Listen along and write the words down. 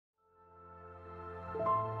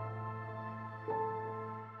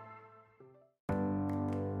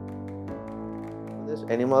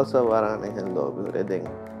animals warane hello bigure den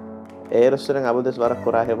e restaurant abudes warak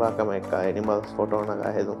kora heba kama ekka animals photo naga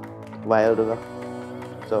hedu wild ga.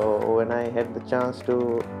 So when I had the chance to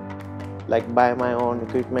like buy my own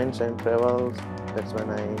equipments and travels, that's when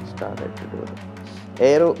I started to do it.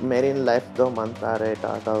 Aero marine life though mantare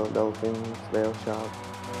turtle dolphins whale shark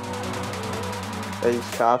a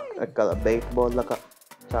shark ekkala bait ball laka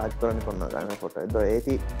charge කරන්න කොන්න ගන්න photo එදෝ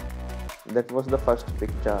ඒති that was the first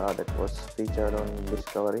picture that was featured on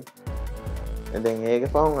Discovery. And then ඒකේ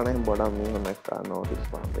පහුන් අනේ බොඩම් මීහුන් එක්ක notice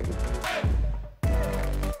පාපේ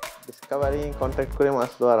Discovery contact kure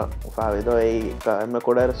maswara favido ei me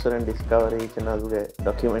koda restaurant Discovery channel ge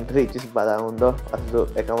documentary chis bada undo asu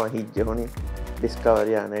ekama hijje honi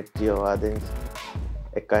Discovery net geo aden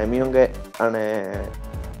ekka emiyunge ane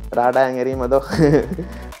radayan erima do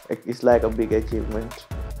it's like a big achievement.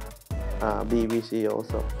 BBC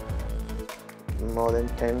also more than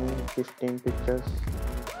 10-15 pictures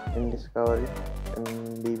in Discovery and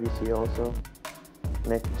BBC also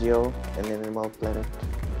Net Geo and Animal Planet.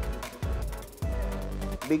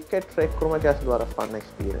 Big cat trek kurma just was a fun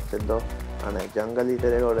experience though. And a jungle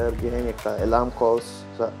eater order behind alarm calls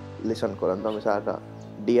listen koran to misata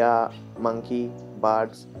deer, monkey,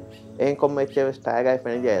 birds en komme cheves tag I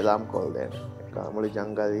find alarm call there kamuli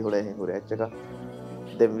jungle hule hure achaka.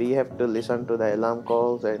 Then we have to listen to the alarm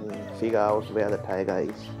calls and figure out where the tiger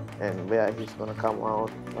is and where he's gonna come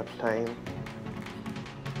out, what time.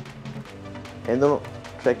 And then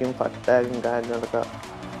trekking for tag and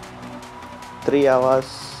 3 hours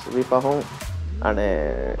we found and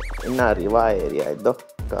in a river area do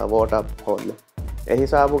water hole. A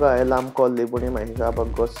hisabuga alarm call libuni my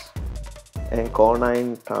hisabag goes and corner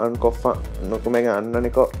in town cofa nukumega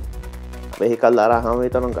annaniko vehicle lara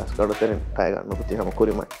hamitan gas kaduterin tiger nukuti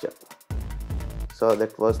hamakuri matcha. So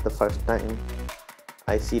that was the first time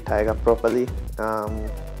I see tiger properly,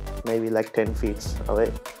 maybe like 10 feet away.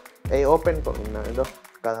 A open ko inna do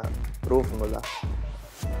kala roof nula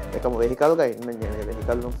ekam vehicle ga inna jene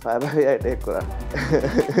vehicle nu fire ya take kora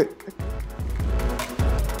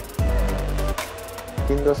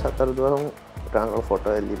tindo satar duam triangle photo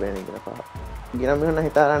elli beni gina pa gina me na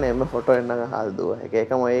hitarane em photo enna ga hal duwa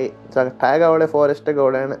ekam ei tiger wale forest ga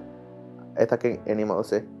odana etaken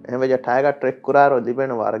animals ehme ja tiger trek kuraro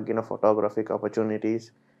dibena warak gina photographic opportunities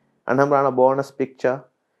and hamrana bonus picture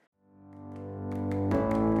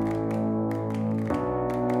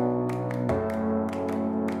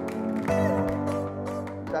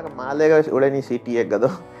මාලේක උඩනි සිටි එක ගදෝ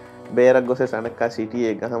බේරක් ගොසේ සනක්කා සිටි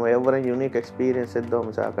එක හැම එවරන් unique experience එකක් දෝ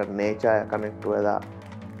මිසක nature connect වෙලා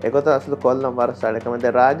ඒකත අසල කොල්ලම් වර සඩකම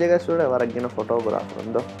ද රාජ්‍යක සුඩ වරක් ගෙන ෆොටෝග්‍රාෆර්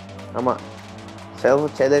දෝ අම self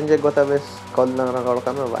challenge එක ගොත වෙස් කොල්ලම්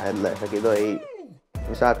රකවලකම වයිල්ඩ් ලයිෆ් එක දෝ ඒ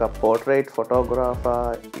මිසක පෝට්‍රේට්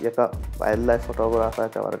ෆොටෝග්‍රාෆර් එක වයිල්ඩ් ලයිෆ් ෆොටෝග්‍රාෆර්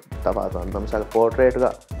එක වර තබා තන මිසක පෝට්‍රේට්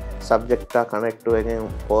එක සබ්ජෙක්ට් එක කනෙක්ට් වෙගෙන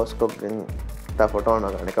පෝස්ට් කොගෙන් තා ෆොටෝ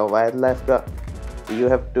නගන එක වයිල්ඩ් ලයිෆ් එක you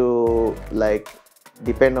have to like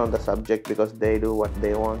depend on the subject because they do what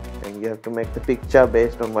they want and you have to make the picture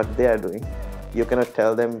based on what they are doing. You cannot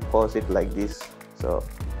tell them pose it like this. So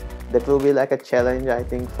that will be like a challenge I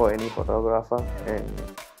think for any photographer and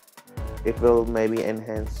it will maybe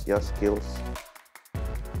enhance your skills.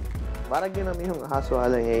 Varagina mihun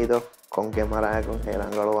haswalen eido kon camera kon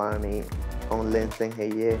herangalwani kon lensing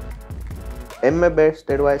heye එම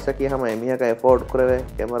best advice එක කියහම එමිහක එෆෝඩ් කරවේ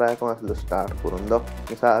camera එකම අසලු start කරුන්දෝ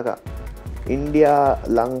මිසාක India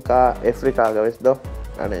Lanka Africa ගවෙස් දෝ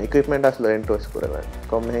අනේ equipment අසලු rent කරවේ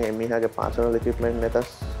කොම්මෙ එමිහගේ personal equipment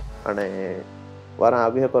නැතස් අනේ වර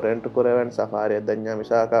අවිහක rent කරවෙන් සෆාරිය දඤ්ඤා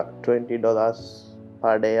මිසාක $20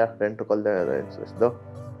 per day rent කොල්ද රෙන්ට්ස් දෝ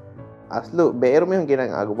අසලු බේරු මිහුන් කියන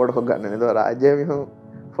අගු පොඩ හොග ගන්න නේද රාජ්‍ය මිහුන්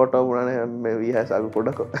ෆොටෝ බුණානේ මේ විහස අගු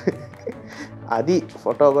පොඩක आदि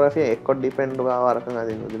फोटोग्राफी एक डिपेंड वरक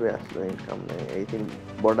అది నుదిబే అసలు ఇన్కమ్ ఐథింక్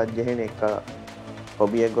బోర్డ్ జెహెన్ එක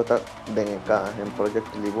හොබි එක ගොත දැන් එක හැම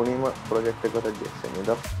ප්‍රොජෙක්ට් ලිබුණීම ප්‍රොජෙක්ට් එක ගොත ජෙස්සෙන්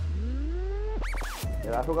නේද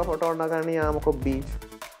राहुल का फोटो नगानी आमको बीच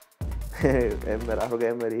राहुल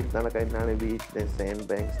के मेरी ननकैनानी बीच then sand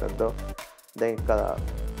banks तद्दो then का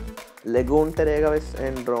lagoon तेरेगा वैस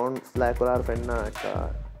and drone fly कोरार फैना का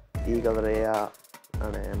eagle रेया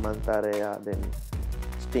अने मंता रेया then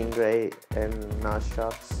stingray and nurse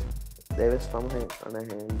sharks they was something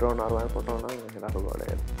ane drone arwan photo na Rahul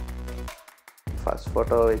गोड़े first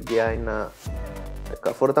photo with the ina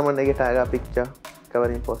का फोटो तमन्ने के टाइगर picture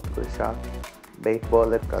covering post को shark bait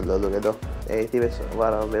ball එක කල්ලලු ගෙදෝ ඒති වෙස්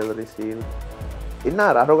වර well received ඉන්න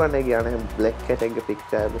රහරු ගන්න කියන්නේ black cat එකේ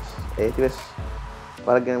picture එක ඒති වෙස්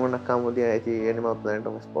වර ගෙනමන කමුදිය ඒති animal planet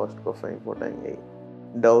of post ko frame photo එකේ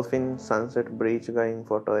dolphin sunset breach going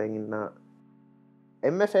photo එකේ ඉන්න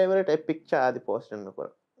එම ෆේවරට පික්චා ආදි පෝස්ටන්නකර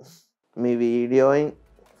මේ වීඩියෝයින්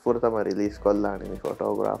ෆුරතම release කොල්ලානි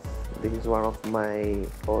photograph this is one of my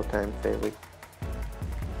all time favorite